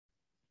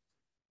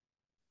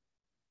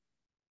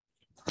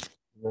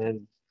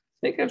And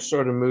I think I've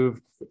sort of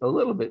moved a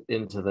little bit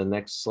into the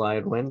next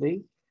slide,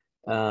 Wendy.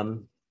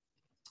 And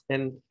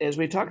as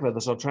we talk about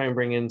this, I'll try and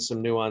bring in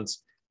some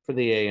nuance for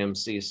the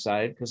AMC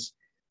side, because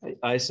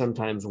I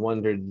sometimes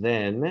wondered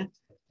then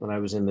when I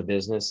was in the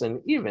business, and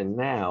even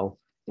now,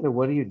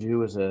 what do you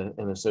do as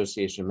an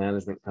association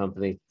management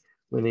company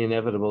when the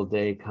inevitable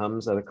day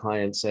comes that a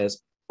client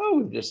says, oh,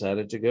 we've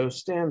decided to go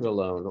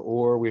standalone,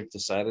 or we've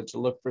decided to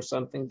look for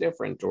something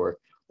different, or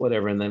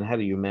whatever. And then how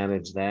do you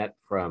manage that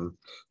from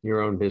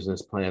your own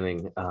business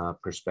planning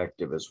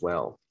perspective as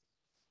well?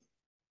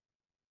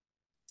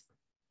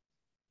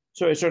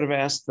 So I sort of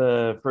asked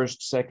the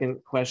first, second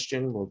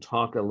question. We'll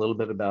talk a little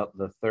bit about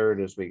the third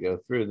as we go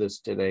through this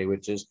today,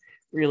 which is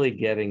really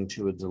getting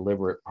to a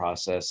deliberate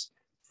process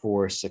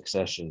for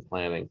succession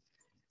planning.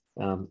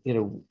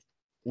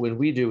 When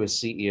we do a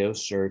CEO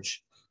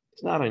search,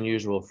 it's not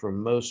unusual for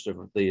most of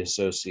the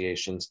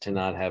associations to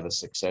not have a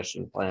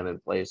succession plan in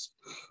place.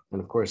 And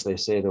of course, they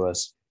say to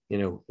us,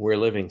 we're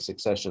living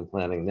succession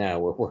planning now.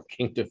 We're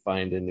working to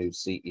find a new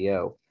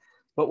CEO.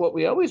 But what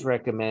we always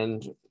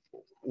recommend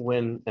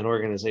when an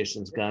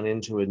organization's gone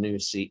into a new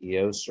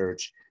CEO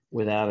search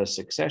without a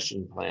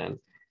succession plan,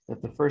 that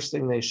the first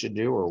thing they should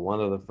do, or one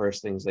of the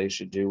first things they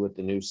should do with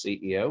the new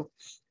CEO,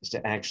 is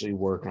to actually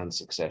work on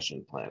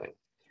succession planning,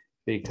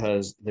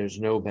 because there's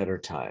no better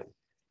time.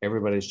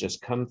 Everybody's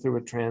just come through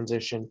a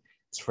transition.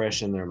 It's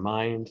fresh in their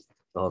mind.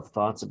 They'll have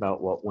thoughts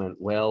about what went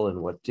well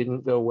and what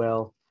didn't go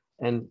well,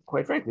 and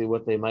quite frankly,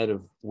 what they might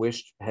have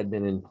wished had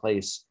been in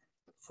place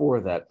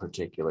for that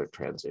particular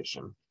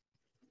transition.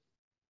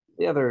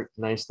 The other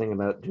nice thing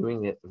about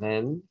doing it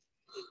then,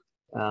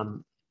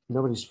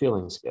 nobody's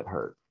feelings get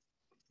hurt,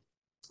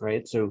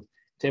 right? So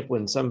tip,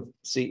 when some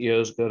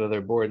CEOs go to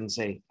their board and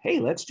say, hey,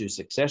 let's do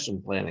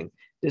succession planning.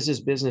 This is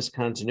business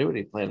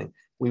continuity planning.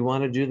 We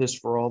want to do this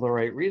for all the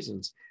right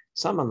reasons.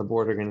 Some on the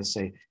board are going to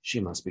say,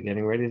 she must be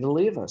getting ready to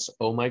leave us.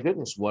 Oh my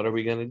goodness, what are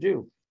we going to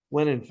do?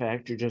 When in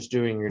fact, you're just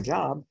doing your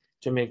job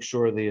to make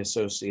sure the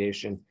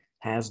association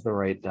has the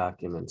right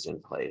documents in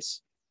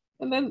place.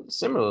 And then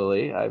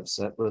similarly, I've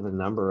sat with a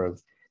number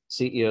of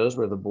CEOs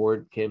where the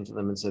board came to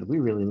them and said, we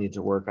really need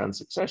to work on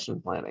succession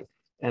planning.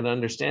 And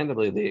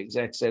understandably, the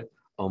exec said,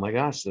 oh my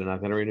gosh, they're not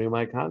going to renew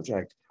my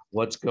contract.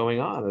 What's going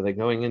on? Are they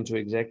going into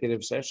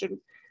executive session?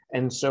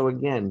 And so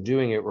again,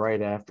 doing it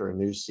right after a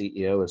new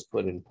CEO is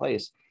put in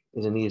place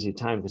is an easy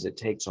time, because it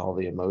takes all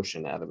the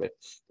emotion out of it.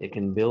 It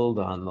can build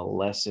on the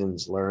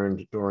lessons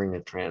learned during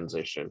a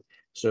transition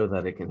so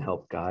that it can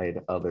help guide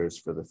others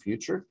for the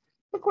future,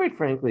 but quite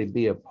frankly,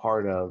 be a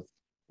part of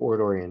board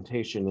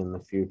orientation in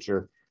the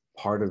future,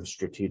 part of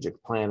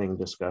strategic planning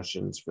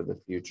discussions for the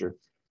future,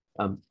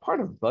 part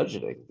of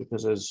budgeting,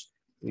 because as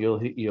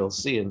you'll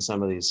see in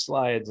some of these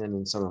slides and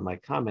in some of my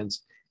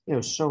comments,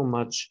 so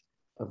much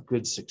of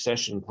good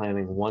succession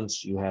planning,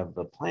 once you have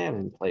the plan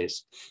in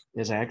place,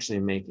 is actually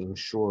making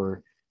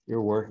sure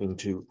you're working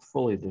to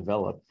fully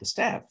develop the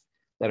staff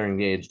that are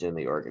engaged in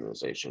the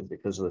organization,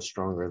 because the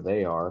stronger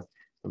they are,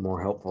 the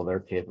more helpful they're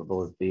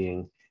capable of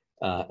being,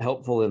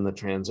 helpful in the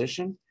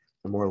transition,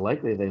 the more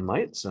likely they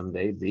might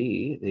someday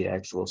be the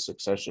actual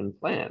succession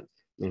plan,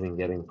 meaning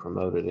getting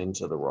promoted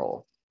into the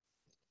role.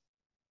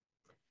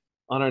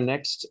 On our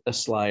next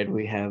slide,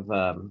 we have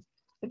a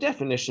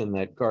definition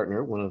that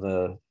Gartner, one of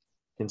the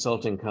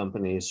consulting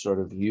companies, sort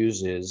of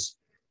uses,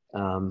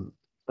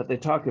 but they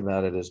talk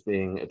about it as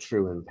being a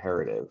true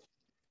imperative.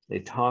 They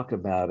talk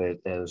about it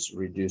as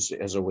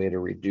a way to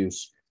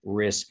reduce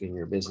risk in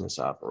your business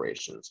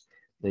operations.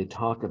 They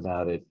talk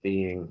about it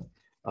being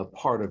a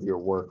part of your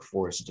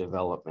workforce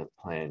development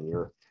plan.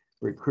 You're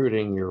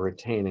recruiting, you're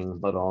retaining,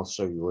 but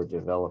also you're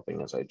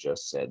developing, as I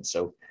just said.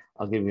 So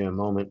I'll give you a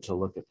moment to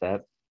look at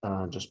that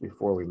just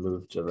before we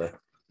move to the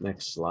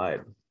next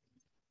slide.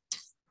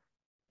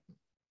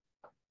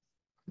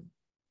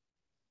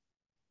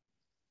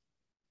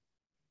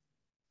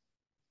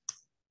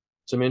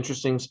 Some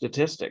interesting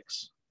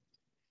statistics.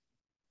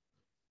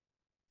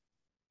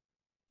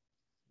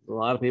 A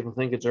lot of people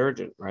think it's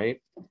urgent, right?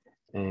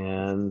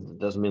 And it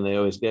doesn't mean they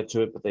always get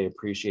to it, but they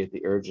appreciate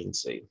the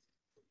urgency.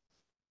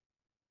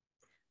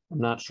 I'm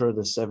not sure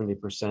the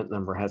 70%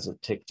 number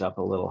hasn't ticked up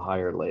a little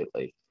higher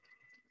lately.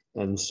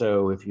 And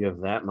so if you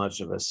have that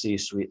much of a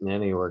C-suite in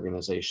any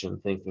organization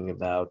thinking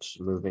about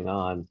moving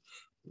on,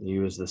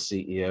 you as the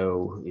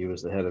CEO, you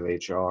as the head of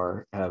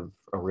HR, have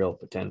a real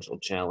potential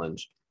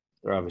challenge.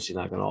 They're obviously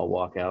not going to all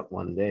walk out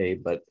one day,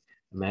 but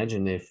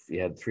imagine if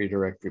you had 3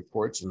 direct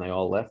reports and they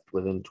all left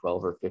within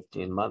 12 or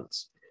 15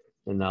 months.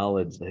 The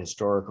knowledge, the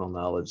historical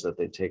knowledge that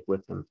they take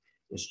with them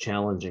is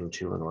challenging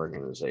to an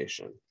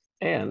organization.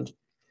 And,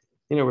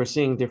 we're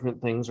seeing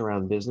different things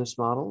around business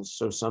models.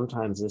 So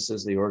sometimes this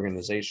is the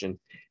organization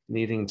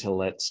needing to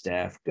let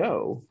staff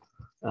go.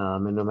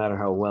 And no matter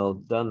how well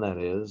done that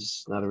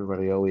is, not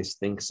everybody always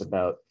thinks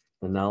about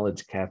the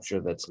knowledge capture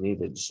that's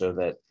needed so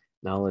that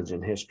knowledge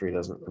and history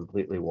doesn't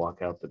completely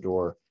walk out the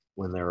door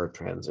when there are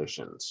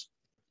transitions.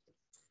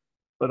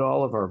 But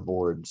all of our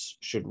boards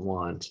should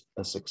want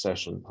a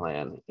succession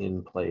plan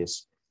in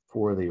place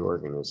for the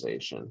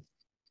organization.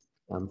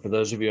 For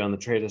those of you on the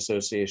trade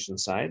association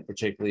side,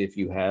 particularly if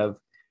you have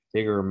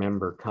bigger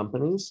member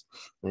companies,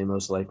 they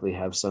most likely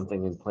have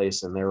something in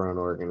place in their own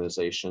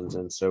organizations.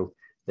 And so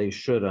they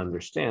should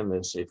understand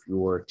this if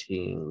you're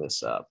teeing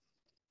this up.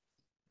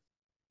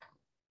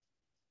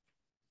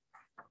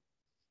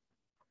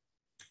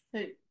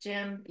 So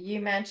Jim,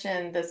 you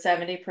mentioned the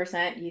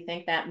 70%. You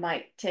think that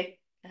might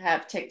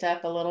have ticked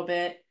up a little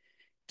bit.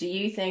 Do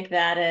you think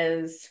that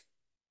is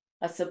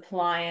a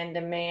supply and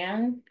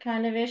demand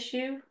kind of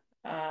issue?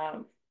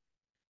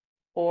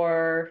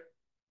 Or,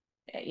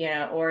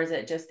 or is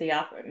it just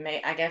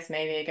I guess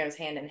maybe it goes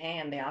hand in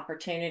hand, the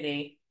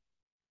opportunity.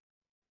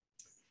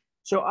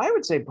 So I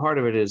would say part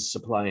of it is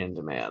supply and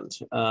demand.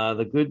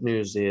 The good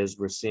news is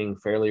we're seeing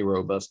fairly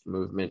robust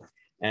movement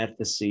at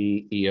the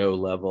CEO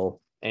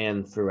level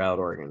and throughout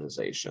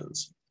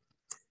organizations.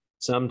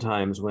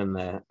 Sometimes when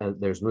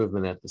there's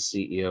movement at the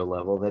CEO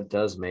level, that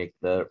does make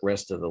the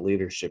rest of the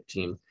leadership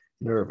team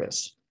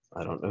nervous.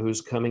 I don't know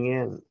who's coming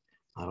in.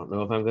 I don't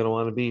know if I'm going to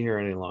want to be here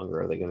any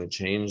longer. Are they going to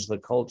change the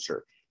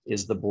culture?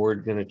 Is the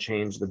board going to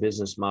change the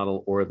business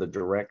model or the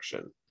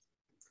direction?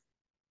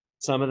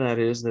 Some of that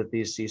is that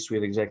these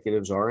C-suite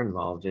executives are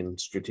involved in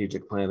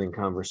strategic planning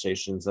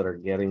conversations that are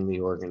getting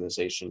the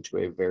organization to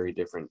a very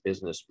different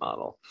business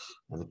model.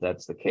 And if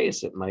that's the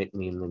case, it might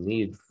mean the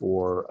need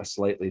for a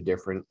slightly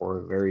different or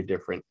a very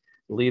different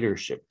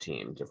leadership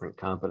team, different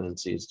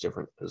competencies,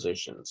 different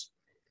positions.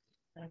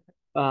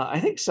 I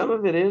think some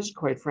of it is,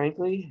 quite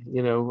frankly,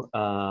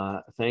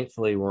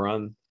 thankfully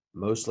we're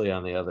mostly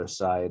on the other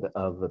side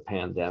of the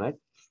pandemic,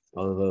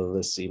 although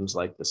this seems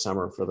like the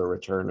summer for the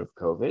return of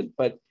COVID.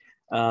 But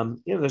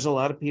there's a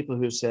lot of people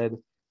who said,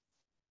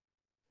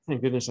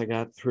 thank goodness I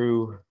got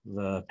through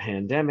the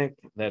pandemic.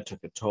 That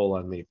took a toll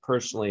on me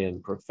personally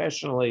and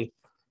professionally.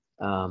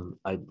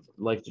 I'd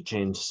like to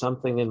change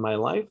something in my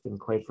life. And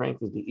quite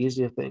frankly, the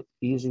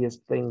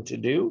easiest thing to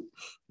do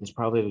is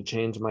probably to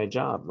change my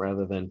job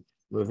rather than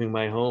moving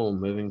my home,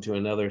 moving to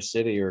another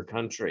city or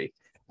country.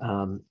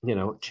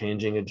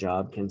 Changing a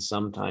job can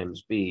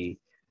sometimes be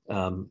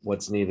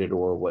what's needed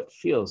or what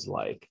feels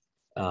like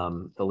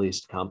the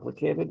least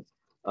complicated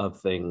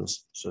of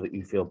things, so that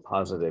you feel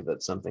positive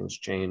that something's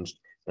changed,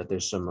 that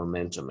there's some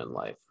momentum in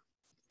life.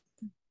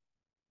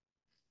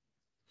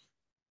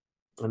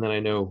 And then I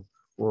know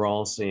we're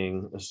all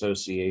seeing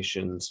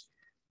associations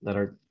that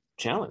are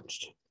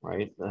challenged,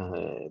 right?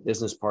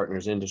 Business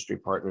partners, industry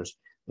partners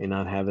may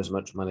not have as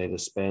much money to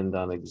spend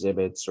on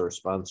exhibits or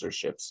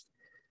sponsorships.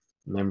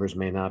 Members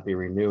may not be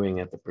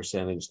renewing at the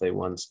percentage they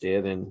once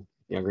did, and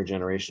younger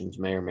generations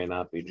may or may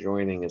not be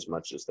joining as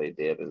much as they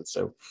did. And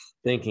so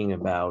thinking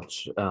about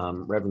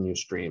revenue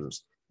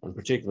streams, and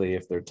particularly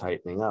if they're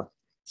tightening up,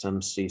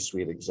 some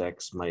C-suite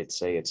execs might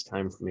say it's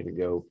time for me to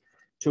go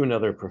to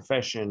another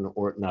profession,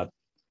 or not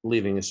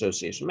leaving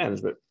association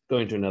management,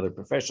 going to another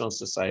professional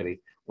society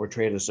or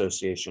trade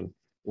association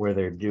where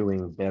they're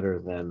doing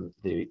better than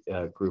the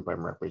group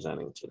I'm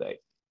representing today.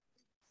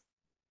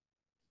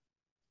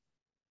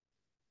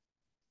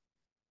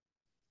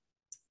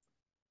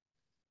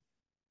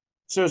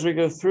 So as we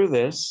go through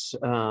this,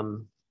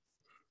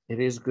 it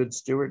is good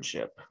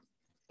stewardship.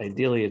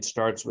 Ideally, it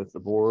starts with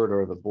the board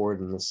or the board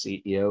and the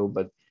CEO,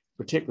 but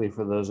particularly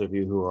for those of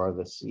you who are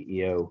the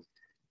CEO,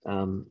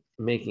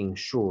 making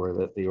sure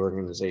that the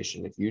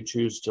organization, if you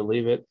choose to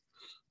leave it,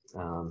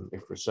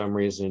 if for some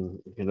reason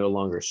you can no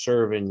longer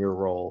serve in your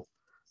role,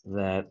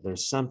 that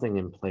there's something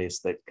in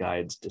place that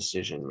guides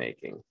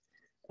decision-making.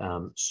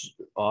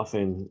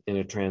 Often in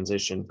a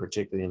transition,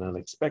 particularly an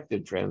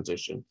unexpected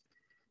transition,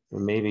 there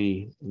may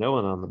be no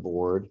one on the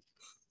board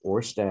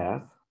or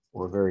staff,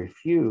 or very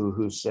few,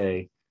 who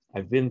say,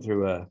 I've been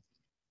through a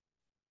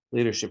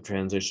leadership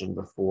transition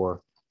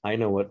before, I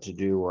know what to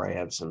do, or I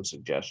have some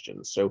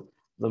suggestions. So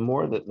the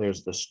more that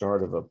there's the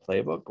start of a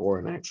playbook or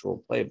an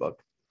actual playbook,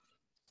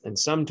 and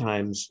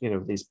sometimes,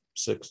 these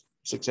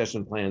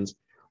succession plans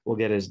will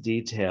get as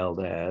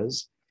detailed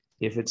as,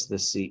 if it's the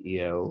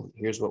CEO,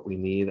 here's what we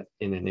need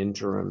in an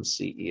interim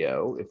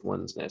CEO, if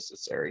one's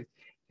necessary.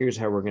 Here's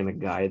how we're going to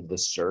guide the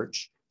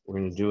search. We're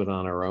going to do it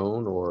on our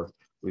own, or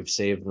we've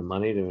saved the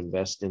money to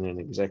invest in an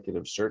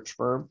executive search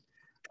firm.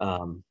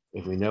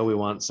 If we know we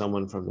want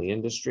someone from the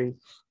industry,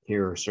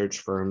 here are search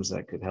firms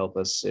that could help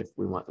us. If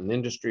we want an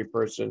industry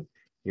person,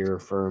 here are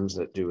firms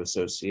that do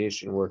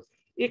association work.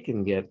 It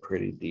can get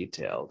pretty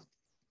detailed.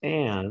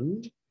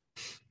 And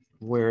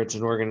where it's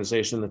an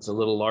organization that's a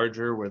little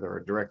larger, where there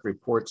are direct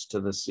reports to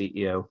the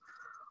CEO,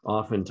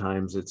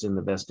 oftentimes it's in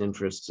the best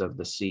interests of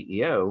the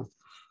CEO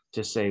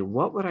to say,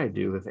 what would I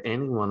do if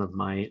any one of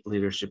my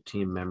leadership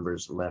team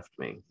members left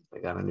me? They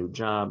got a new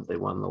job, they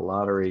won the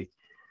lottery,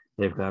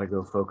 they've got to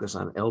go focus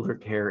on elder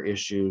care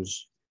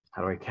issues.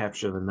 How do I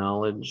capture the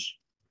knowledge?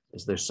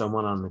 Is there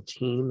someone on the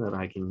team that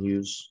I can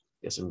use?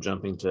 I guess I'm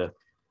jumping to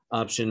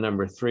option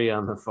number 3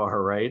 on the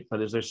far right,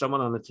 but is there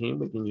someone on the team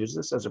we can use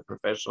this as a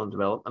professional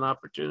development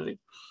opportunity,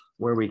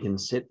 where we can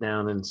sit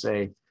down and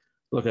say,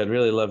 look, I'd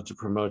really love to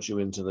promote you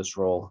into this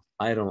role.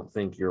 I don't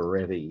think you're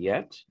ready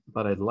yet,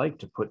 but I'd like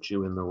to put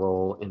you in the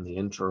role in the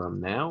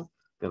interim now,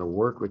 going to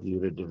work with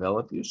you to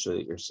develop you so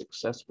that you're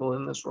successful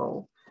in this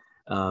role.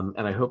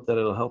 And I hope that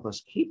it'll help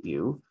us keep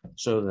you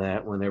so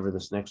that whenever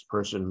this next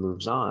person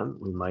moves on,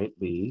 we might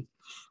be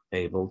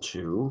able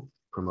to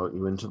promote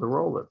you into the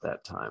role at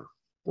that time.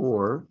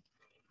 Or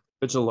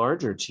if it's a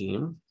larger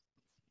team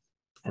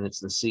and it's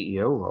the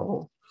CEO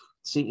role,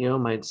 CEO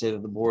might say to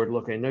the board,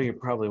 look, I know you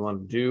probably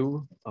want to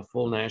do a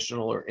full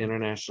national or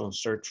international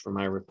search for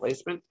my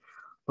replacement,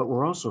 but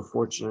we're also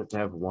fortunate to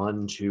have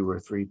 1, 2, or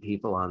 3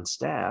 people on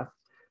staff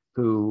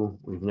who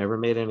we've never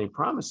made any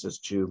promises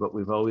to, but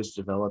we've always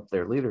developed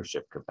their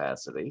leadership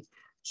capacity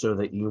so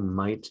that you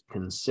might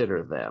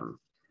consider them.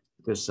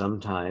 Because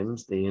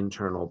sometimes the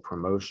internal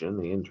promotion,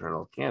 the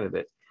internal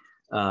candidate,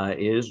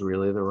 is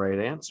really the right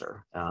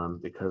answer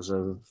because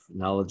of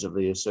knowledge of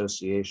the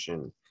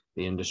association,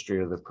 the industry,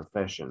 or the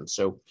profession.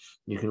 So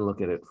you can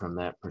look at it from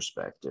that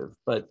perspective.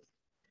 But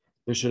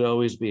there should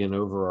always be an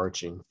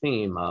overarching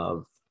theme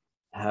of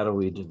how do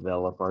we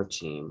develop our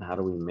team? How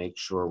do we make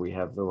sure we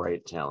have the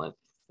right talent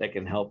that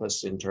can help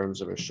us in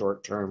terms of a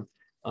short-term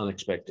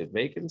unexpected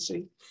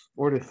vacancy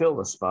or to fill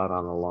the spot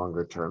on a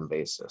longer-term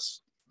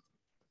basis?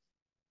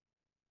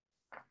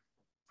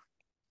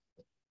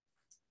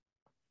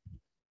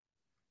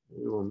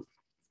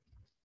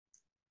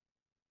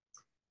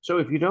 So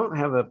if you don't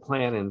have a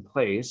plan in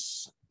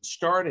place,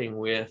 starting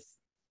with,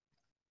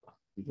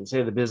 you can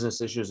say the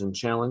business issues and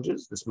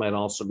challenges. This might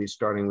also be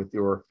starting with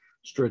your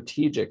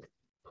strategic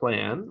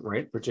plan,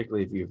 right?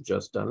 Particularly if you've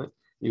just done it,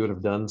 you would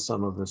have done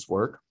some of this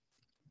work.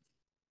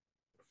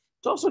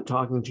 It's also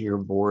talking to your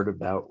board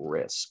about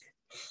risk.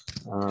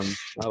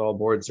 Not all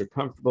boards are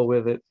comfortable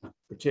with it,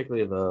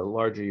 particularly the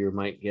larger you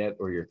might get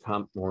or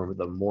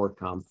the more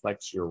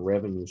complex your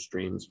revenue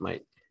streams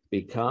might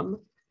become.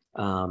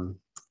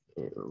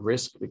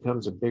 Risk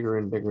becomes a bigger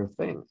and bigger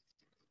thing.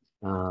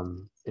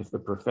 If the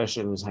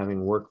profession is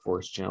having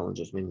workforce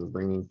challenges, meaning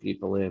bringing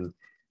people in,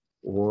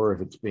 or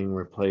if it's being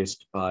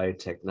replaced by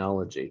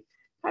technology,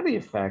 how do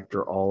you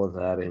factor all of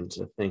that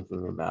into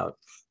thinking about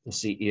the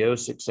CEO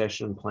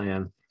succession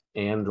plan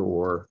and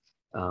or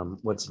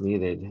what's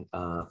needed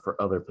for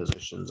other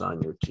positions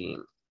on your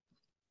team?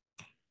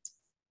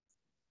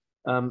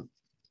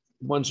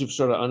 Once you've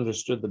sort of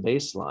understood the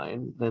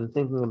baseline, then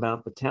thinking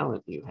about the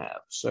talent you have.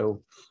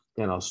 So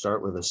again, I'll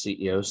start with a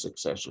CEO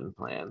succession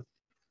plan.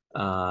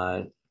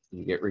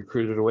 You get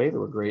recruited away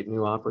to a great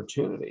new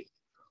opportunity.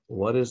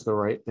 What is the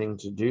right thing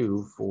to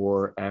do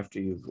for after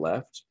you've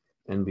left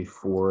and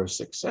before a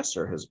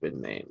successor has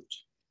been named?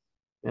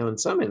 Now, in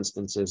some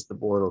instances, the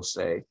board will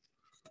say,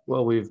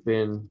 well, we've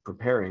been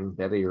preparing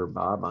Betty or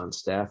Bob on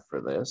staff for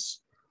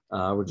this.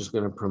 We're just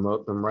going to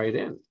promote them right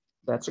in.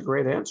 That's a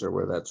great answer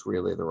where that's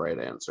really the right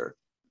answer.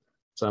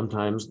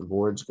 Sometimes the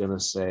board's going to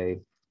say,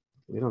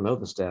 we don't know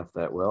the staff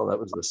that well. That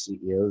was the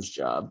CEO's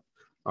job.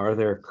 Are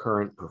there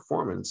current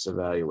performance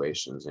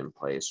evaluations in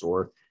place,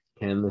 or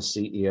can the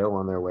CEO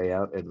on their way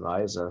out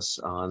advise us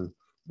on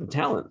the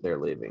talent they're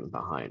leaving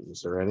behind?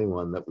 Is there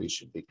anyone that we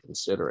should be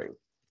considering?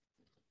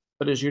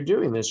 But as you're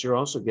doing this, you're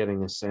also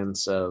getting a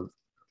sense of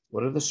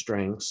what are the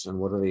strengths and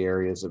what are the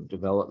areas of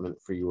development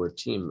for your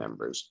team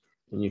members.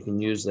 And you can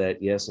use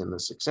that, yes, in the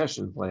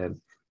succession plan,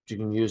 but you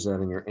can use that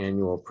in your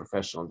annual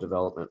professional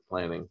development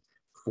planning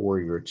for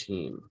your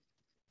team.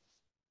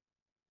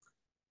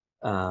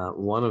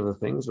 One of the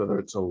things, whether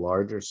it's a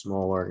large or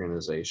small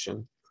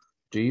organization,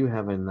 do you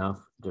have enough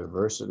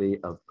diversity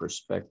of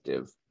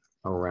perspective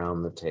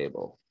around the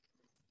table?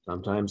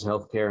 Sometimes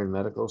healthcare and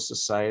medical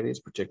societies,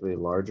 particularly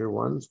larger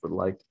ones, would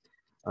like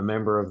a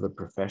member of the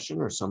profession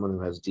or someone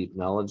who has deep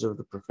knowledge of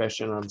the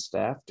profession on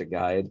staff to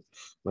guide,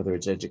 whether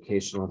it's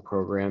educational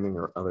programming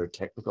or other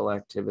technical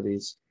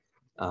activities.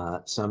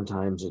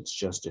 Sometimes it's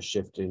just a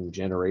shift in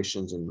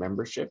generations in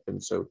membership.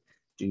 And so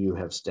do you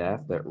have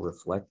staff that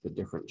reflect the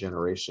different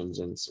generations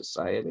in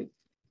society?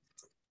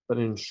 But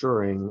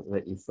ensuring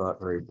that you thought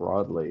very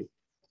broadly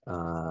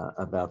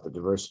about the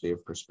diversity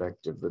of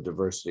perspective, the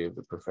diversity of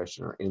the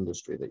profession or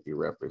industry that you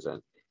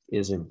represent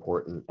is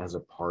important as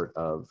a part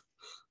of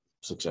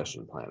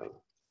succession planning.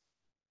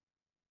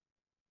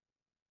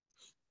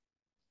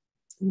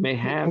 You may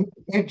have.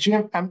 Hey,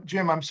 Jim,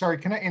 I'm sorry,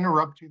 can I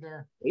interrupt you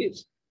there?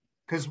 Please.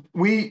 Because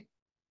we,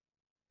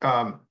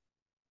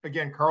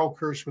 again, Carl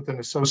Kirsch with an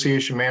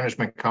association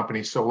management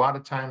company. So a lot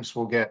of times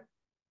we'll get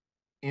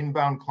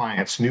inbound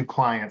clients, new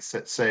clients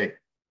that say,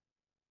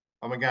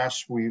 oh my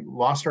gosh, we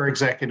lost our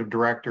executive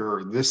director,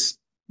 or these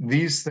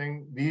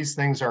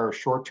things are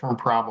short-term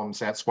problems.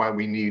 That's why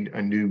we need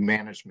a new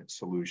management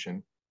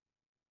solution.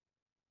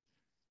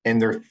 And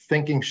they're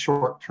thinking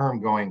short-term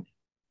going,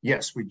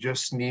 yes, we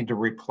just need to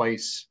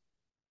replace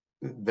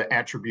the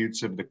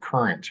attributes of the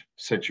current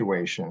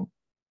situation.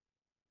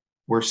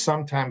 Where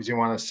sometimes you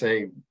want to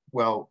say,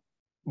 well,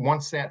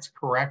 once that's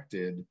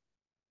corrected,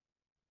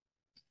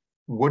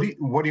 what do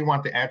you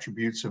want the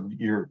attributes of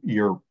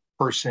your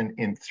person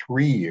in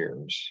 3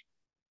 years?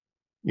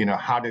 You know,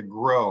 how to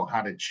grow,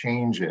 how to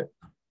change it.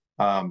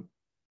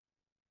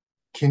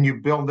 Can you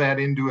build that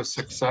into a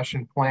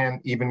succession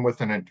plan, even with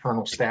an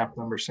internal staff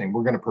member saying,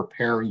 we're going to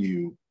prepare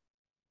you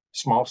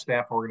small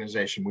staff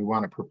organization. We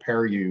want to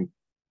prepare you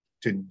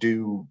to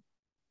do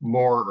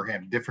more or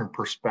have different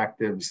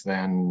perspectives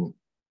than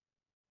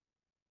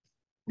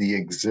the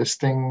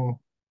existing,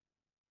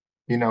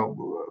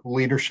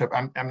 leadership.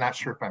 I'm not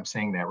sure if I'm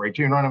saying that right.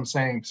 Do you know what I'm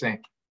saying?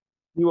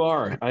 You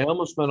are. I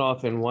almost went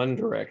off in one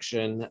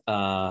direction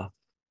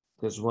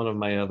because one of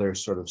my other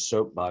sort of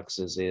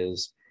soapboxes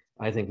is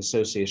I think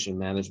association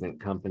management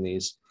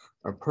companies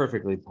are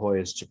perfectly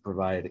poised to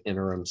provide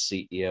interim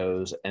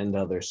CEOs and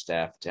other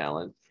staff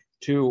talent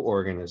to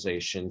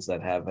organizations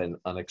that have an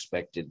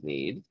unexpected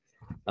need.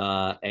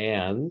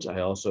 And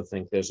I also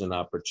think there's an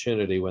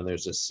opportunity when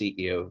there's a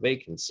CEO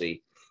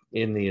vacancy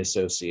in the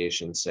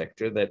association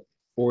sector that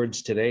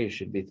boards today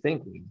should be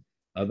thinking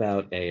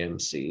about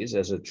AMCs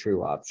as a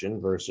true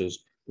option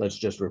versus let's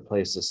just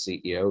replace the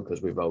CEO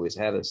because we've always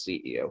had a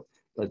CEO.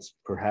 Let's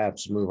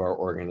perhaps move our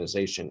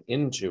organization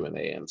into an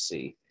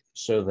AMC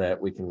so that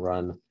we can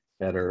run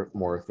better,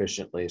 more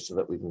efficiently, so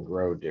that we can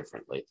grow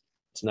differently.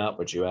 It's not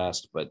what you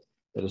asked, but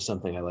that is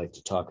something I like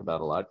to talk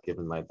about a lot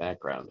given my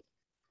background.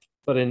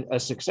 But in a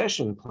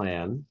succession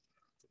plan,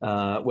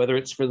 whether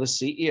it's for the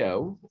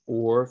CEO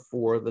or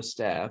for the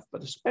staff,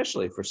 but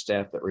especially for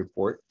staff that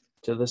report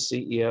to the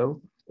CEO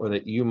or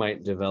that you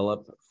might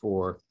develop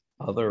for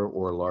other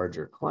or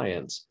larger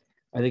clients,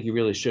 I think you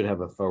really should have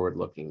a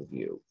forward-looking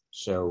view.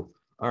 So,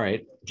 all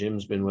right,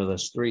 Jim's been with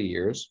us 3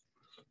 years.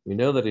 We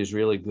know that he's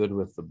really good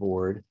with the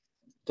board,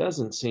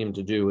 doesn't seem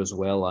to do as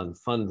well on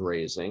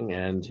fundraising,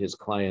 and his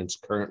clients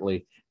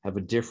currently have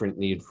a different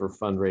need for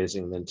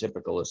fundraising than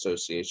typical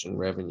association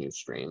revenue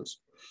streams.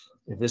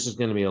 If this is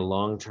going to be a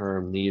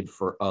long-term need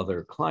for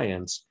other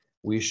clients,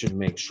 we should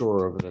make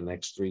sure over the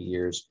next 3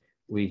 years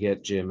we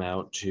get Jim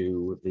out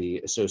to the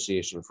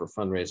Association for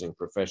Fundraising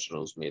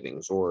Professionals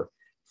meetings or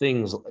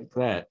things like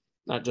that,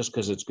 not just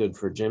because it's good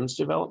for Jim's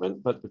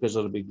development, but because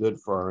it'll be good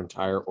for our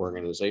entire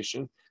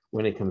organization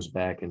when he comes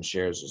back and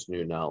shares his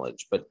new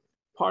knowledge. But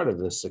part of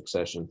this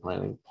succession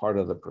planning, part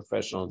of the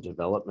professional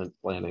development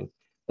planning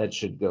that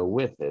should go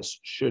with this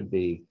should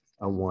be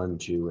a 1,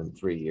 2, and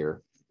 3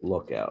 year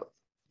lookout.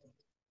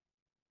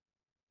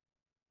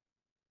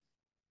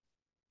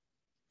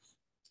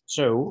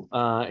 So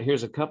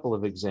here's a couple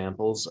of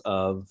examples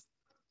of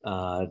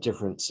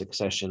different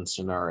succession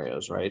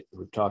scenarios, right?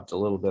 We've talked a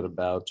little bit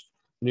about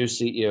new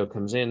CEO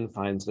comes in,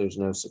 finds there's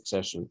no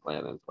succession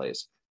plan in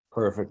place.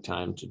 Perfect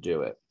time to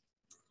do it.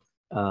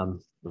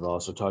 We've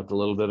also talked a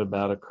little bit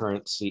about a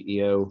current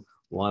CEO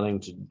wanting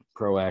to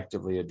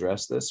proactively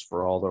address this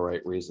for all the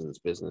right reasons,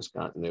 business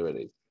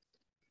continuity.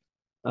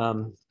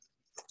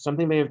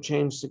 Something may have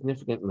changed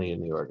significantly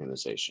in the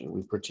organization.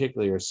 We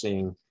particularly are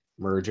seeing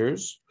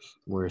mergers.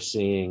 We're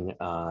seeing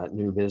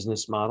new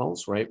business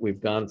models, right?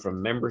 We've gone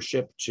from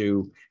membership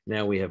to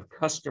now we have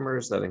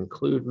customers that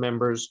include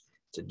members.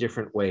 It's a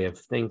different way of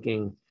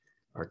thinking.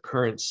 Our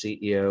current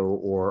CEO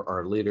or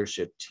our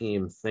leadership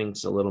team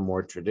thinks a little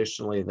more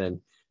traditionally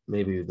than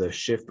maybe the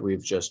shift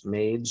we've just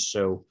made.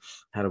 So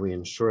how do we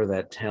ensure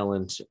that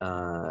talent,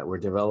 we're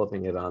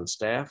developing it on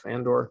staff,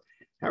 and or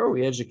how are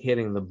we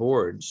educating the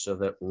board so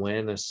that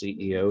when a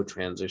CEO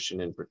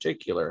transition in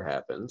particular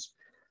happens,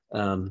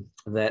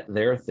 that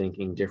they're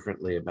thinking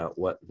differently about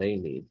what they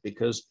need?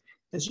 Because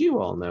as you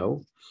all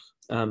know,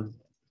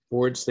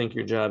 boards think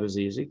your job is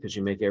easy because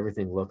you make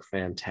everything look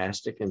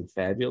fantastic and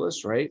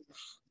fabulous, right?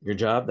 Your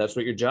job, that's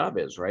what your job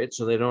is, right?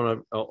 So they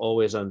don't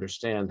always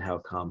understand how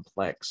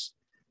complex.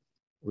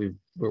 We're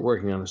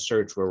working on a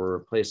search where we're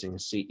replacing a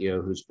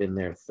CEO who's been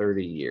there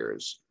 30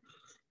 years.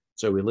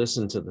 So we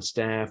listened to the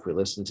staff, we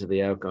listened to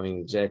the outgoing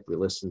exec, we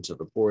listened to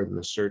the board and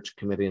the search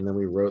committee, and then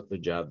we wrote the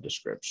job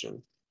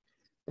description.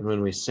 And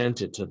when we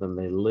sent it to them,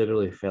 they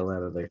literally fell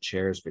out of their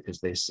chairs because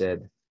they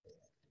said,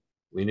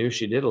 we knew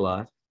she did a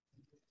lot.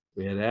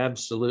 We had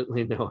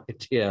absolutely no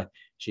idea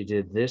she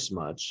did this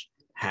much.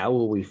 How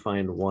will we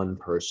find one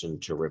person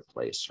to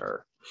replace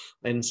her?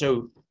 And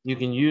so you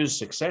can use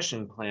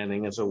succession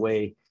planning as a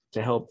way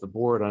to help the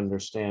board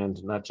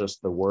understand not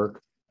just the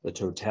work, the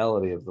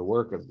totality of the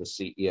work of the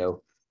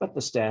CEO, but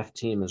the staff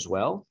team as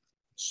well,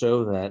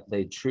 so that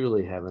they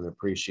truly have an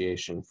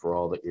appreciation for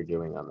all that you're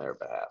doing on their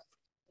behalf.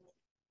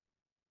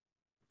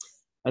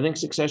 I think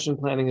succession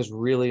planning is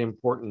really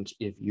important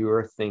if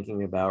you're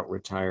thinking about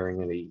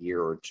retiring in a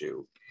year or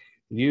two.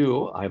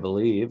 You, I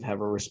believe,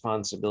 have a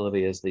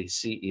responsibility as the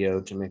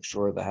CEO to make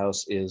sure the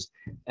house is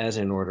as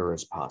in order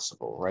as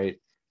possible, right?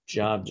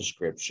 Job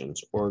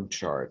descriptions, org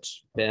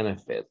charts,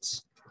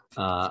 benefits,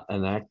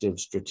 an active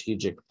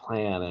strategic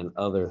plan, and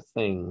other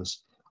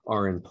things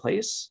are in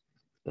place,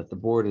 that the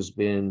board has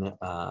been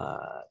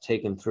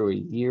taken through a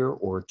year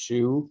or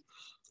two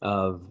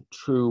of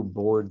true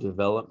board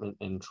development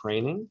and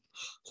training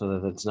so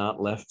that it's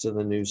not left to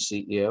the new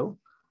CEO,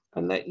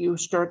 and that you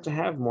start to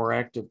have more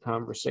active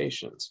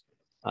conversations.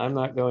 I'm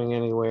not going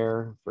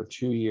anywhere for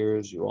 2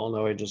 years. You all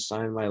know I just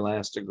signed my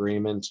last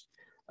agreement,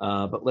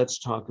 but let's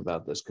talk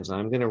about this because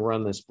I'm going to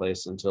run this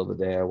place until the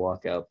day I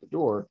walk out the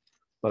door,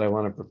 but I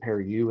want to prepare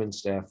you and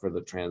staff for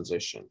the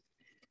transition.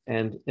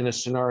 And in a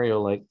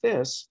scenario like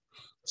this,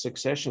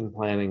 Succession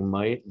planning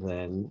might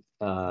then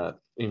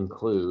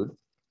include,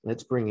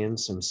 let's bring in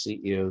some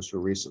CEOs who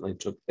recently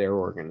took their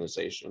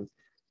organization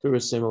through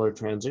a similar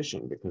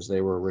transition because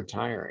they were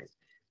retiring,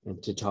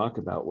 and to talk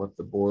about what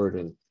the board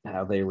and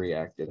how they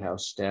reacted, how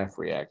staff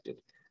reacted,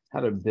 how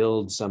to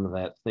build some of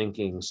that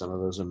thinking, some of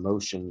those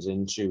emotions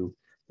into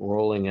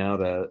rolling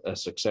out a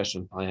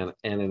succession plan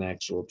and an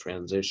actual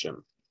transition.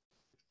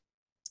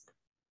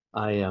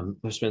 I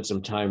spent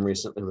some time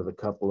recently with a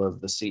couple of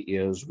the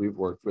CEOs we've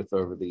worked with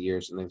over the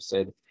years, and they've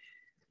said,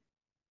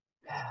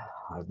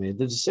 I've made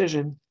the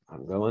decision.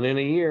 I'm going in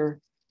a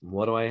year.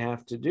 What do I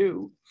have to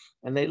do?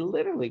 And they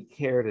literally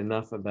cared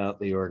enough about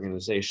the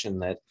organization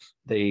that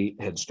they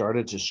had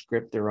started to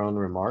script their own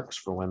remarks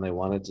for when they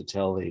wanted to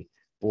tell the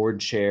board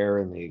chair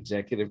and the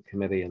executive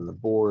committee and the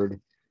board.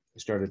 They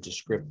started to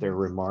script their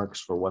remarks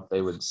for what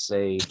they would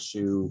say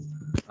to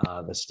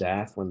the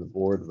staff when the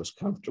board was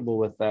comfortable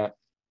with that.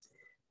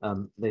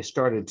 They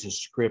started to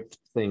script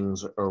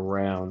things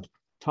around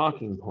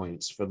talking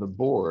points for the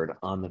board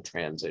on the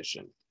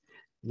transition.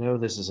 No,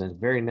 this is a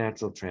very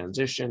natural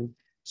transition.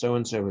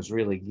 So-and-so has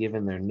really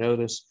given their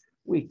notice.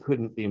 We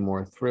couldn't be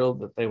more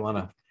thrilled that they want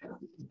to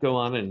go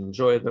on and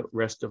enjoy the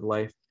rest of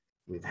life.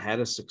 We've had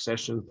a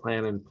succession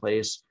plan in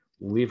place.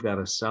 We've got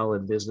a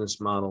solid business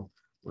model.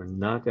 We're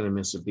not going to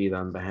miss a beat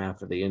on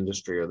behalf of the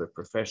industry or the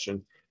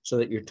profession, so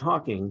that you're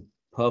talking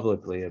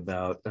publicly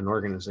about an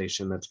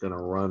organization that's going to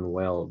run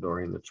well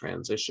during the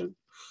transition.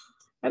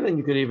 And then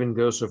you could even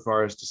go so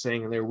far as to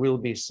saying there will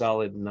be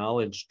solid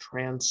knowledge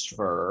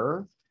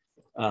transfer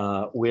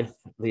with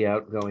the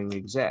outgoing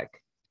exec.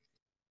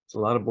 There's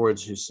a lot of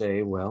boards who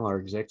say, well, our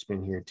exec's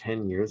been here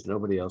 10 years,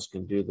 nobody else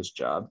can do this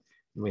job.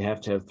 And we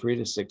have to have 3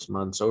 to 6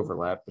 months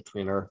overlap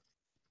between our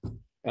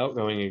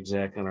outgoing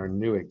exec and our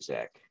new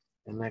exec.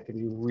 And that can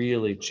be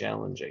really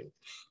challenging.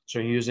 So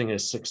using a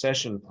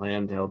succession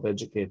plan to help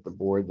educate the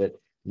board that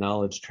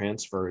knowledge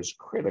transfer is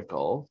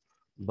critical,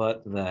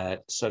 but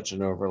that such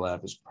an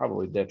overlap is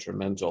probably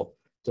detrimental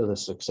to the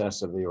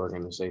success of the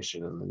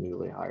organization and the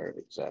newly hired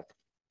exec.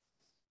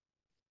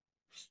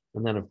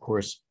 And then, of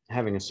course,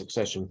 having a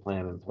succession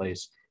plan in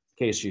place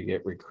in case you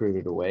get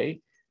recruited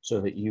away,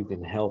 so that you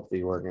can help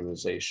the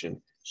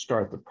organization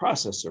start the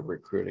process of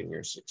recruiting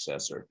your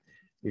successor.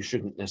 You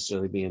shouldn't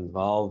necessarily be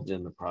involved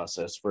in the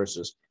process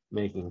versus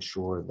making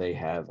sure they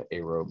have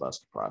a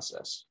robust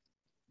process.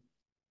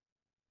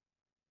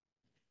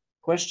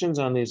 Questions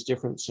on these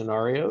different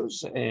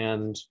scenarios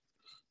and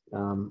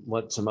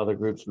what some other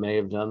groups may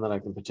have done that I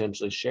can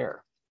potentially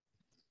share?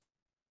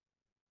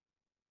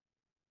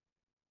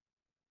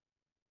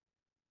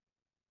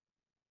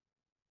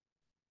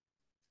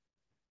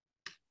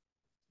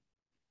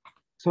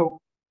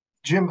 So,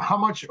 Jim, how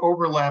much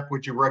overlap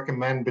would you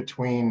recommend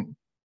between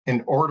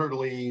an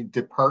orderly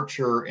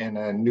departure and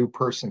a new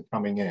person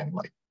coming in?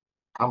 Like,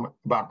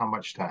 about how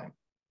much time?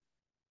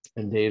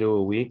 A day to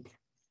a week.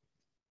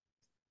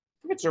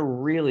 It's a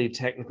really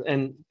technical,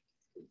 and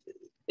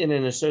in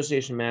an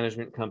association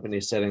management company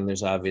setting,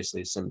 there's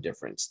obviously some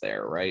difference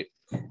there, right?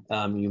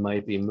 You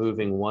might be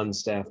moving one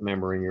staff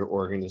member in your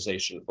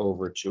organization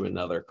over to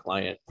another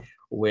client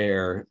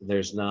where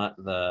there's not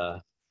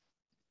the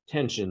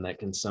tension that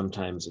can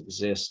sometimes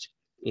exist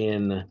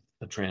in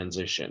a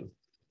transition,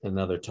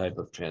 another type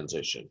of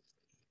transition.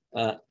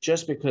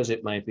 Just because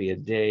it might be a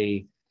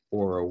day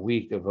or a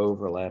week of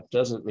overlap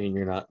doesn't mean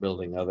you're not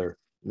building other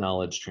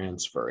knowledge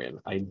transfer in.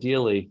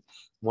 Ideally,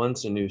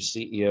 once a new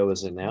CEO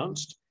is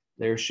announced,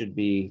 there should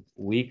be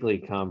weekly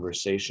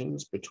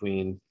conversations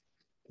between,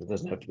 it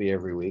doesn't have to be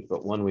every week,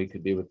 but 1 week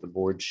could be with the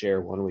board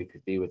chair, 1 week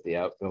could be with the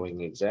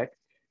outgoing exec,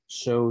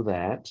 so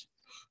that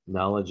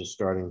knowledge is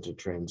starting to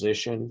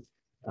transition,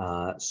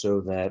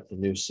 so that the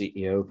new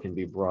CEO can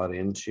be brought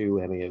into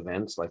any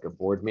events like a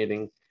board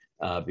meeting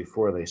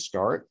before they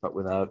start, but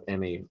without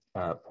any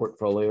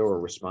portfolio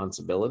or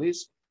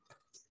responsibilities.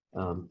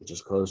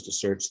 Just closed a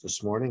search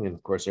this morning, and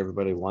of course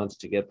everybody wants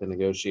to get the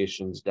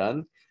negotiations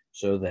done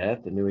so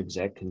that the new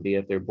exec can be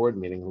at their board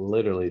meeting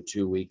literally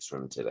 2 weeks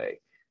from today,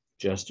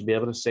 just to be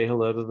able to say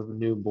hello to the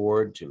new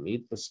board, to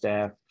meet the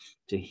staff,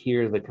 to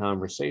hear the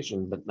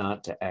conversation, but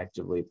not to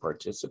actively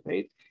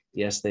participate.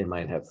 Yes, they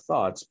might have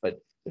thoughts, but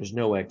there's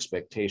no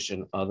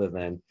expectation other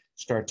than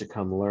start to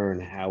come learn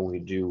how we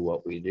do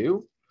what we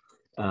do.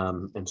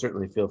 And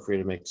certainly feel free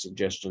to make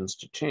suggestions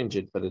to change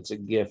it, but it's a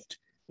gift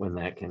when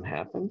that can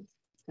happen.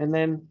 And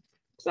then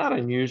it's not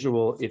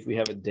unusual if we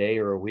have a day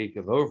or a week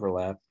of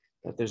overlap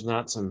that there's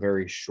not some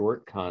very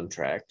short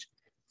contract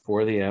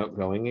for the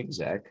outgoing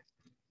exec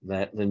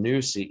that the new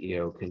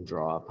CEO can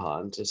draw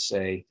upon to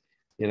say,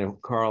 you know,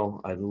 Carl,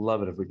 I'd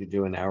love it if we could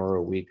do an hour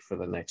a week for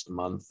the next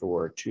month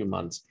or 2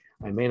 months.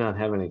 I may not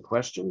have any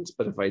questions,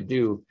 but if I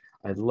do,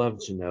 I'd love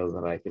to know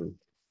that I can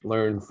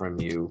learn from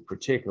you,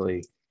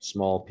 particularly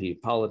small p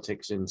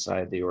politics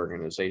inside the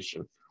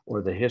organization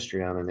or the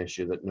history on an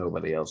issue that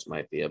nobody else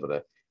might be able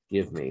to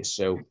give me.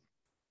 So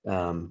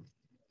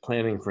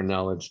planning for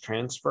knowledge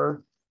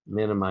transfer,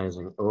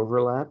 minimizing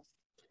overlap.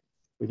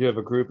 We do have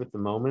a group at the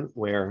moment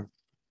where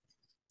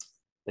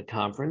the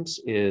conference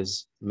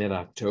is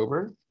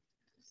mid-October.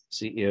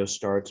 CEO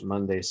starts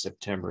Monday,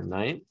 September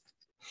 9th.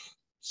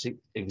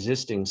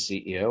 Existing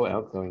CEO,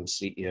 outgoing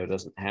CEO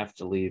doesn't have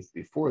to leave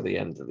before the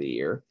end of the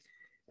year.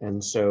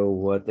 And so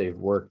what they've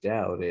worked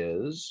out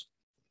is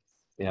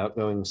the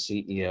outgoing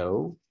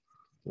CEO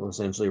will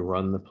essentially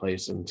run the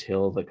place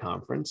until the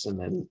conference and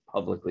then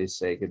publicly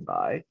say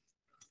goodbye.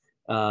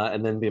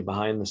 And then be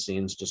behind the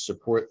scenes to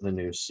support the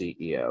new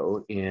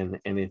CEO in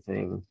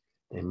anything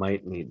they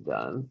might need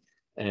done.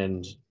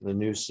 And the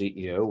new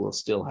CEO will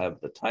still have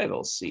the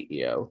title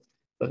CEO,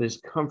 but is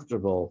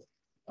comfortable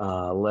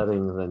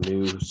letting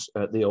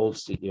the old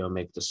CEO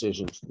make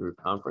decisions through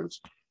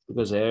conference,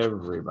 because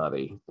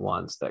everybody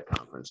wants that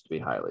conference to be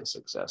highly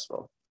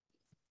successful.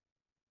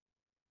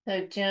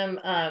 So Jim,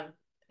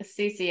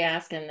 Cece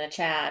asked in the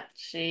chat,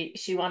 she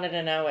wanted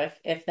to know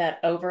if that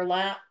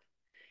overlap,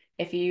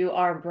 if you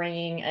are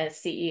bringing a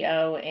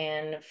CEO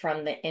in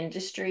from the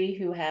industry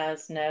who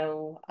has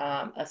no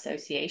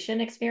association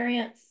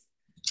experience,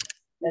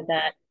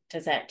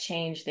 does that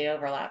change the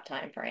overlap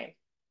time frame?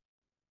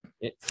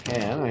 It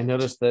can. I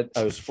noticed that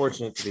I was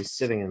fortunate to be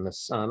sitting in the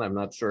sun. I'm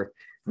not sure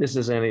this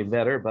is any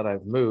better, but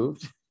I've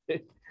moved.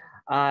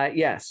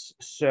 Yes.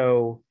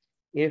 So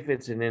if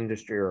it's an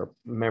industry or a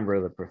member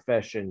of the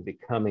profession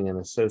becoming an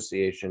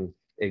association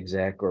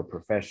exec or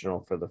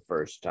professional for the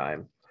first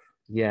time,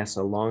 yes,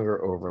 a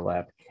longer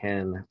overlap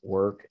can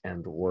work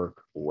and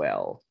work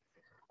well.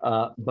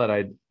 But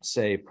I'd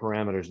say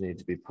parameters need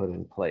to be put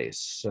in place.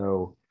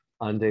 So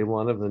on day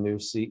one of the new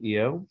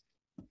CEO,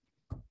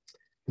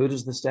 who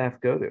does the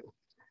staff go to?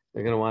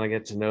 They're going to want to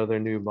get to know their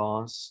new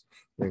boss.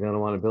 They're going to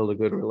want to build a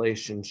good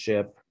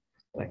relationship.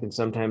 That can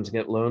sometimes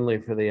get lonely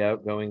for the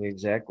outgoing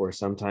exec, or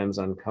sometimes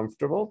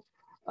uncomfortable.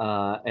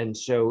 And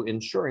so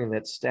ensuring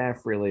that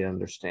staff really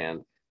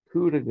understand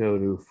who to go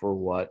to for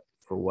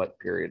what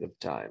period of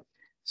time.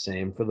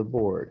 Same for the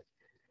board.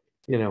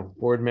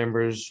 Board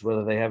members,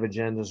 whether they have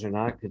agendas or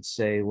not, could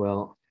say,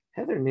 well,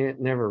 Heather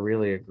never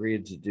really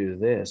agreed to do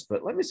this,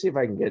 but let me see if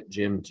I can get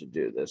Jim to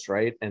do this,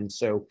 right? And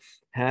so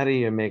how do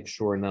you make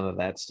sure none of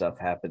that stuff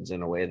happens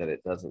in a way that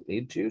it doesn't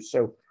need to?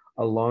 So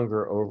a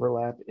longer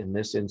overlap in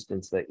this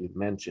instance that you've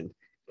mentioned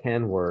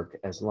can work,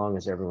 as long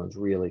as everyone's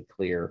really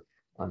clear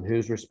on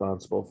who's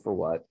responsible for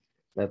what,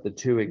 that the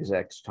two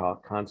execs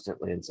talk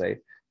constantly and say,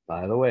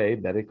 by the way,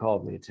 Betty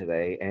called me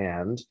today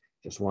and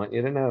just want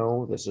you to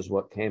know this is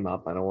what came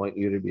up. I don't want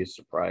you to be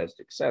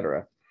surprised,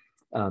 etc.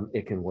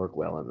 It can work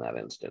well in that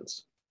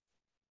instance.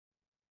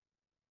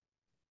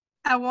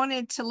 I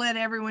wanted to let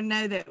everyone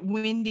know that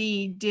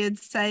Wendy did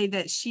say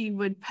that she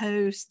would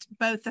post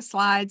both the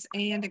slides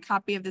and a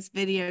copy of this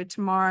video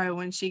tomorrow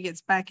when she gets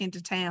back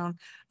into town.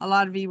 A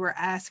lot of you were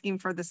asking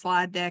for the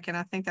slide deck, and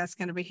I think that's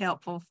going to be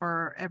helpful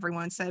for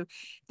everyone. So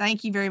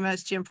thank you very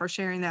much, Jim, for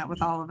sharing that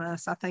with all of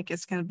us. I think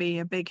it's going to be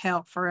a big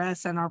help for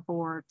us and our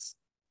boards.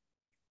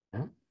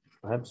 Yeah,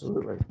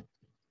 absolutely.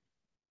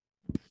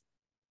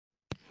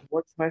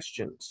 What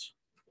questions?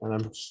 And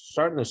I'm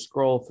starting to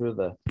scroll through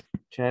the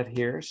chat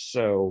here.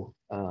 So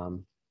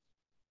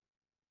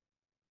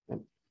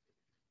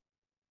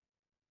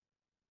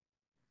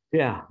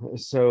yeah,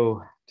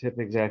 so Tip,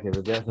 exactly.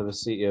 The death of a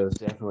CEO is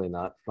definitely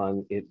not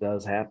fun. It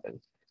does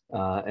happen.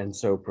 And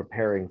so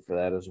preparing for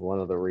that is one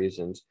of the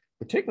reasons,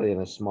 particularly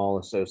in a small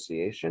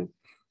association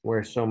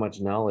where so much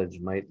knowledge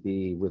might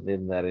be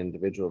within that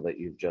individual that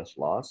you've just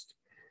lost.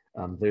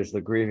 There's the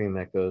grieving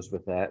that goes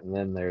with that. And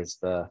then there's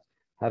the,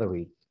 how do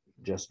we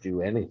just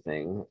do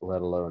anything,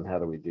 let alone how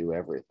do we do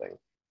everything?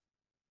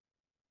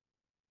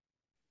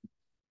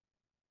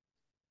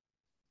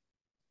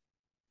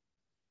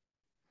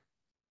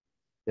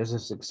 Does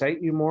this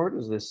excite you more?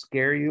 Does this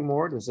scare you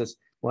more? Does this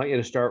want you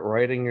to start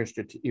writing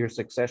your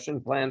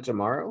succession plan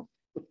tomorrow?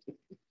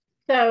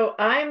 So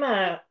I'm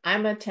a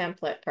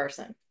template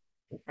person,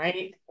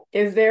 right?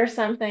 Is there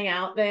something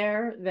out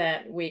there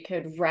that we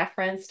could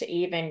reference to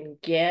even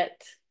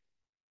get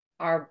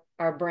our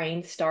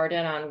brain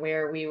started on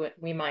where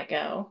we might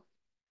go?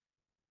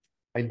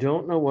 I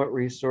don't know what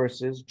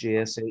resources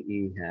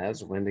GSAE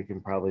has. Wendy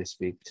can probably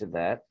speak to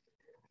that.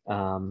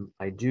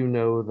 I do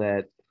know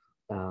that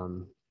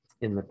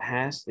in the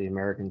past, the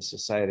American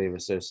Society of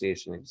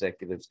Association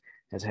Executives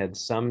has had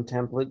some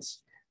templates.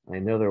 I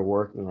know they're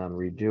working on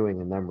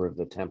redoing a number of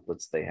the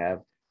templates they have.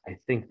 I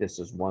think this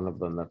is one of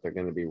them that they're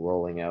going to be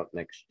rolling out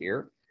next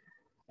year.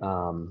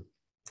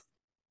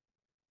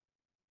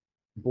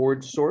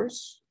 Board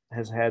Source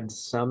has had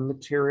some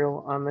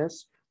material on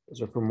this.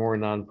 Those are for more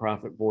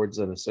nonprofit boards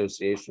than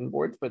association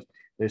boards, but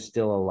there's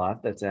still a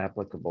lot that's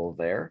applicable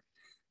there.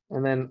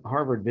 And then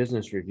Harvard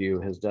Business Review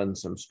has done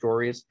some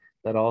stories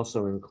that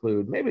also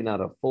include maybe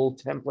not a full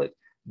template,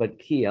 but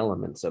key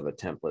elements of a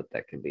template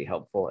that can be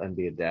helpful and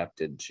be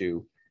adapted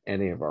to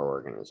any of our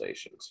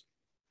organizations.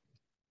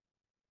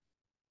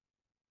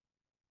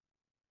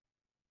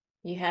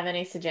 You have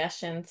any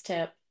suggestions,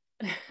 Tip?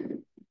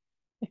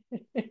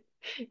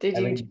 Did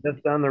you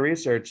just done the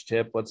research,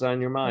 Tip? What's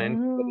on your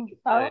mind?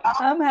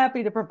 I'm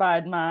happy to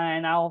provide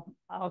mine. I'll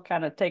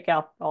kind of take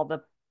out all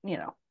the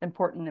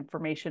important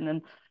information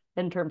and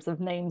in terms of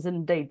names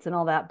and dates and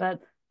all that. But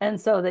And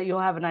so that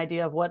you'll have an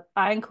idea of what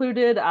I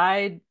included.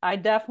 I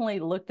definitely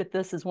looked at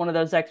this as one of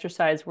those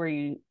exercises where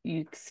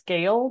you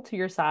scale to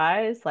your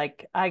size.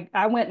 Like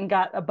I went and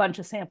got a bunch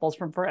of samples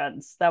from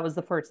friends. That was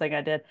the first thing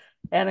I did,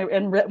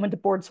 and went to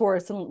Board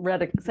Source and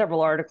read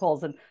several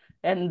articles,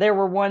 and there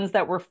were ones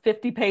that were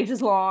 50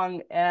 pages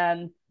long,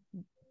 and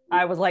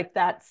I was like,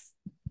 that's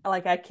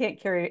like I can't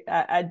carry.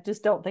 I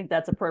just don't think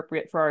that's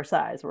appropriate for our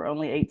size. We're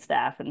only 8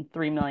 staff and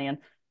 3 million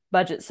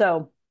budget,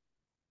 so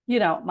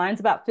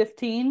mine's about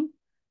 15.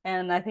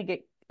 And I think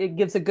it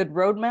gives a good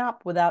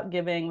roadmap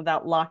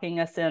without locking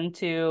us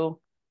into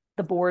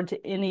the board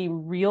to any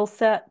real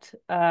set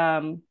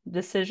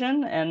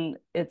decision. And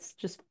it's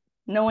just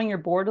knowing your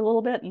board a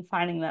little bit and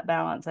finding that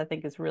balance, I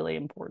think, is really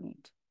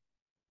important.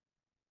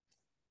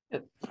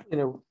 You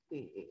know,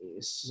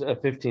 a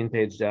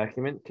 15-page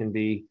document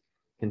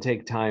can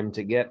take time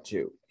to get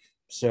to.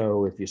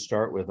 So if you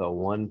start with a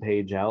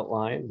 1-page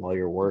outline while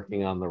you're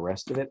working on the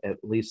rest of it, at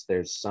least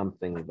there's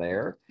something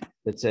there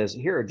that says,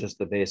 here are just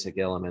the basic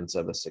elements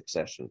of a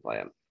succession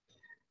plan.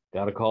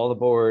 Got to call the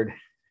board,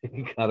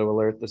 got to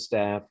alert the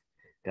staff,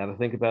 got to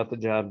think about the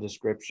job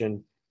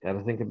description, got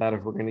to think about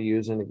if we're going to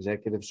use an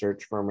executive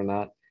search firm or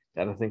not,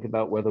 got to think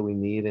about whether we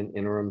need an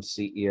interim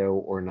CEO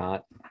or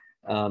not.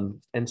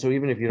 And so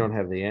even if you don't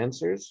have the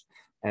answers,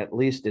 at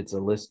least it's a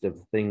list of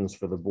things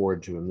for the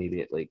board to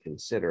immediately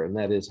consider. And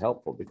that is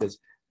helpful because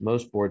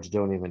most boards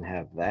don't even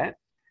have that.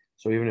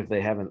 So even if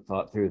they haven't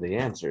thought through the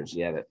answers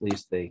yet, at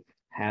least they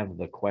have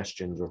the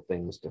questions or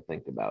things to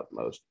think about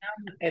most.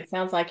 It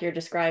sounds like you're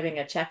describing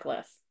a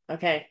checklist.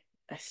 Okay,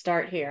 I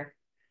start here.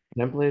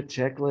 Template,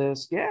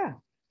 checklist, yeah.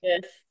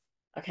 This.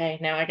 Okay,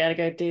 now I got to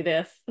go do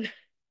this.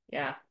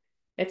 Yeah,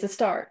 it's a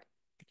start.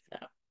 So.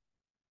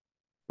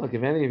 Look,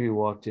 if any of you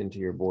walked into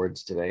your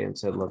boards today and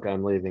said, look,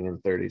 I'm leaving in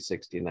 30,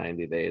 60,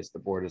 90 days, the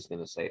board is going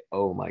to say,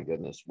 oh my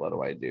goodness, what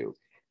do I do?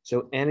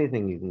 So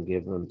anything you can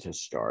give them to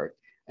start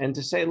and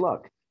to say,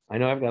 look, I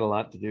know I've got a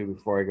lot to do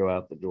before I go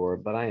out the door,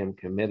 but I am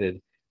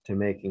committed to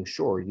making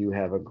sure you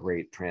have a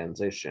great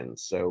transition.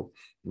 So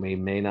we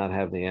may not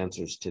have the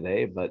answers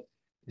today, but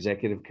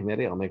executive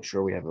committee, I'll make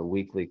sure we have a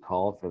weekly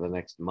call for the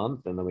next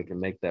month, and then we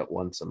can make that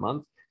once a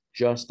month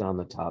just on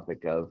the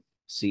topic of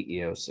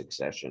CEO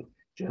succession,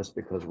 just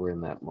because we're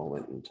in that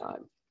moment in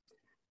time.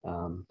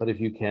 But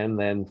if you can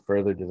then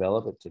further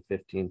develop it to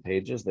 15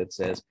 pages that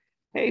says,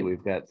 hey,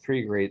 we've got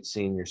 3 great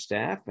senior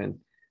staff and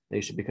they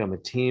should become a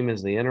team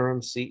as the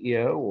interim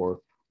CEO, or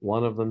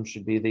one of them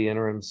should be the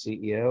interim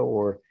CEO,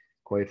 or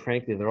quite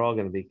frankly, they're all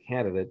going to be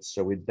candidates.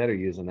 So we'd better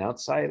use an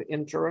outside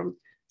interim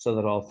so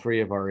that all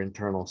 3 of our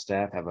internal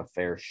staff have a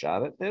fair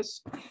shot at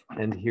this.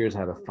 And here's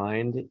how to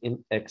find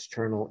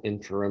external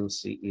interim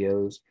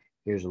CEOs.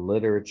 Here's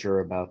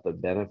literature about the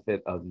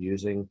benefit of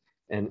using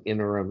an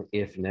interim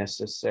if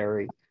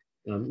necessary.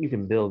 You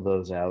can build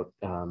those out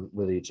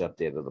with each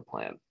update of the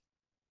plan.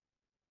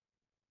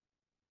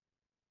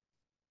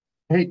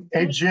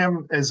 Hey,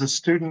 Jim, as a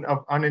student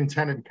of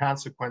unintended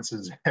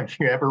consequences, have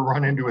you ever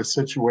run into a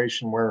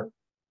situation where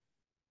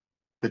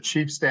the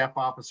chief staff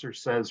officer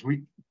says,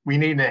 we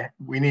need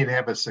to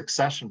have a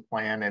succession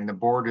plan, and the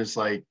board is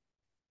like,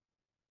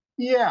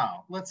 yeah,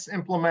 let's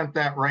implement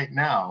that right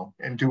now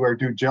and do our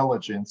due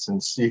diligence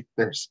and see if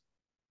there's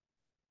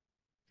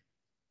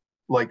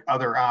like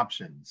other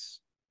options?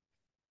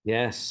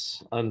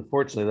 Yes,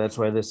 unfortunately, that's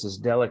why this is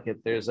delicate.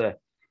 There's a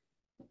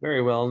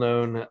very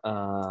well-known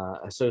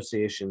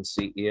association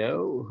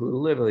CEO who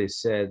literally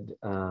said,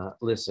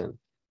 listen,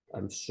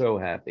 I'm so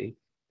happy.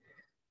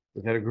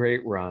 We've had a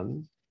great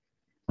run.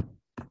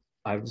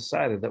 I've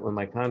decided that when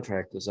my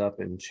contract is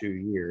up in 2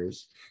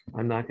 years,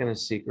 I'm not going to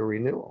seek a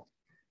renewal.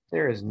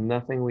 There is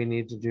nothing we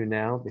need to do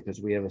now because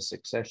we have a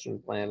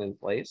succession plan in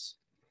place.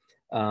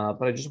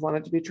 But I just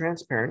wanted to be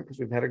transparent because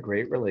we've had a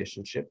great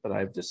relationship, but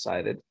I've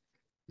decided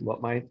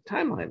what my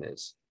timeline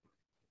is.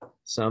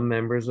 Some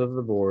members of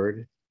the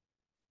board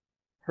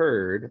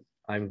heard,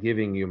 I'm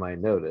giving you my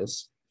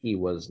notice. He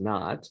was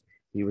not.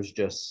 He was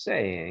just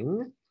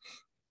saying,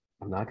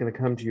 I'm not going to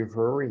come to you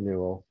for a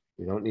renewal.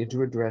 We don't need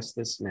to address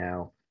this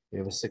now. We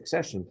have a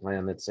succession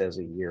plan that says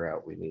a year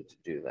out we need to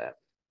do that.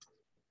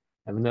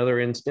 I have another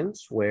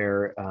instance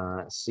where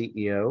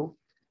CEO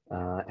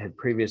had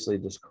previously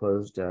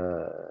disclosed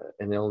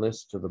an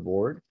illness to the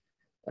board,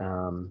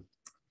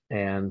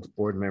 and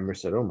board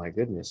members said, oh my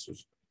goodness,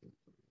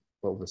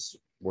 will this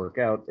work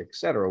out, et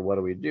cetera? What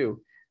do we do?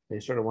 They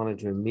sort of wanted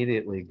to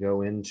immediately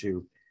go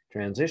into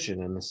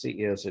transition, and the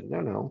CEO said,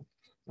 no,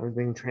 I'm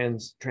being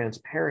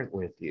transparent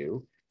with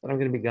you, but I'm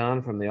going to be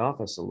gone from the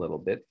office a little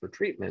bit for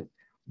treatment,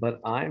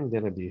 but I'm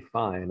going to be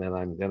fine and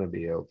I'm going to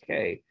be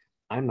okay.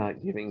 I'm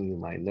not giving you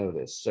my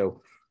notice.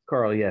 So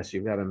Carl, yes,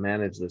 you've got to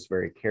manage this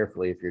very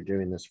carefully if you're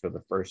doing this for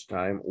the first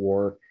time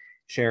or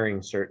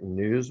sharing certain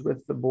news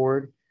with the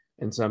board.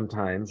 And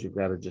sometimes you've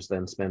got to just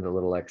then spend a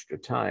little extra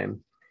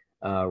time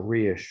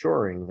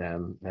reassuring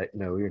them that,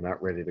 no, you're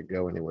not ready to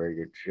go anywhere.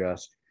 You're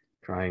just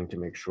trying to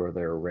make sure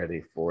they're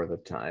ready for the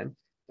time.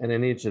 And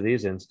in each of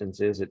these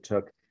instances, it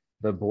took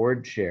the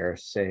board chair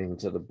saying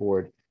to the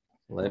board,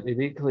 let me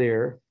be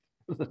clear,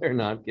 they're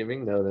not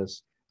giving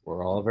notice.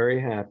 We're all very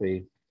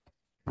happy.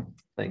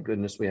 Thank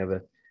goodness we have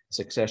a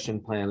succession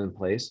plan in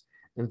place.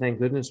 And thank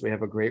goodness we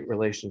have a great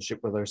relationship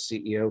with our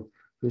CEO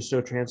who's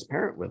so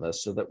transparent with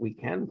us so that we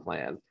can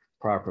plan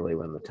properly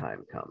when the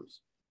time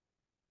comes.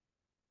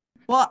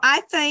 Well,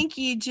 I thank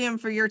you, Jim,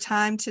 for your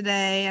time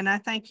today, and I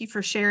thank you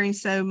for sharing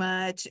so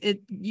much.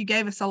 You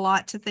gave us a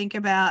lot to think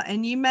about,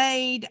 and you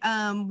made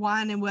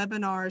wine and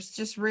webinars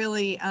just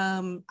really,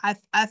 I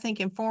think,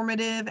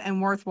 informative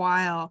and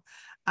worthwhile.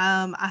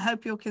 I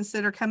hope you'll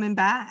consider coming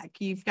back.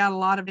 You've got a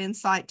lot of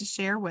insight to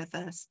share with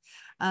us.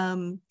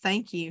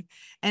 Thank you.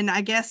 And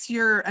I guess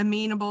you're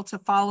amenable to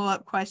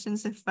follow-up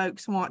questions if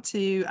folks want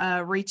to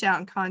reach out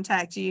and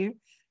contact you.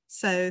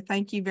 So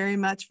thank you very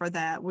much for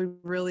that. We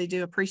really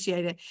do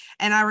appreciate it.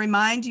 And I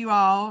remind you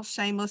all,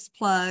 shameless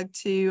plug,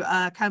 to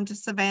come to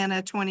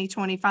Savannah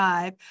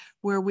 2025,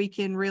 where we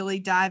can really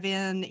dive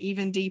in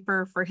even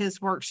deeper for his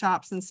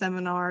workshops and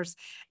seminars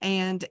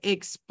and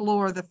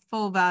explore the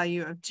full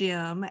value of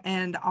Jim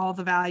and all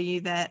the value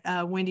that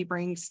Wendy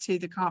brings to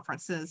the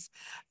conferences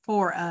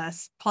for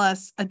us,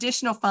 plus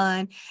additional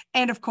fun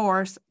and, of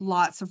course,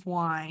 lots of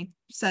wine.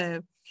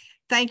 So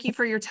thank you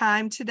for your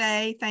time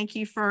today. Thank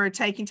you for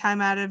taking time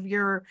out of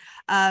your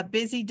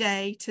busy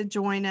day to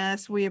join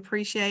us. We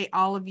appreciate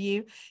all of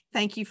you.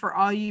 Thank you for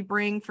all you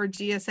bring for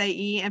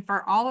GSAE and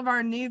for all of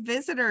our new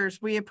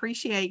visitors. We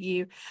appreciate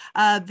you.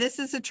 This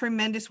is a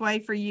tremendous way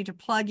for you to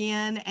plug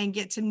in and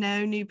get to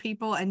know new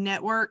people and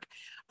network.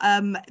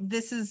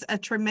 This is a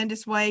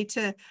tremendous way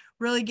to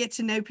really get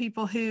to know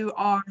people who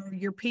are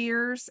your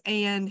peers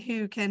and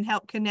who can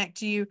help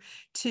connect you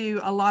to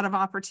a lot of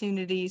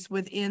opportunities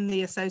within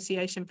the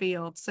association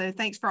field. So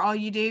thanks for all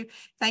you do.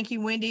 Thank you,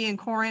 Wendy and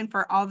Corin,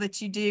 for all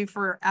that you do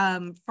for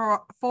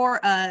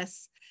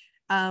us.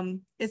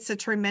 It's a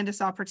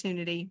tremendous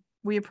opportunity.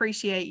 We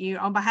appreciate you.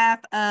 On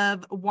behalf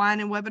of Wine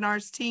and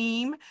Webinars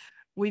team,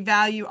 we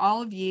value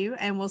all of you,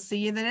 and we'll see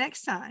you the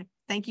next time.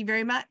 Thank you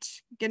very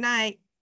much. Good night.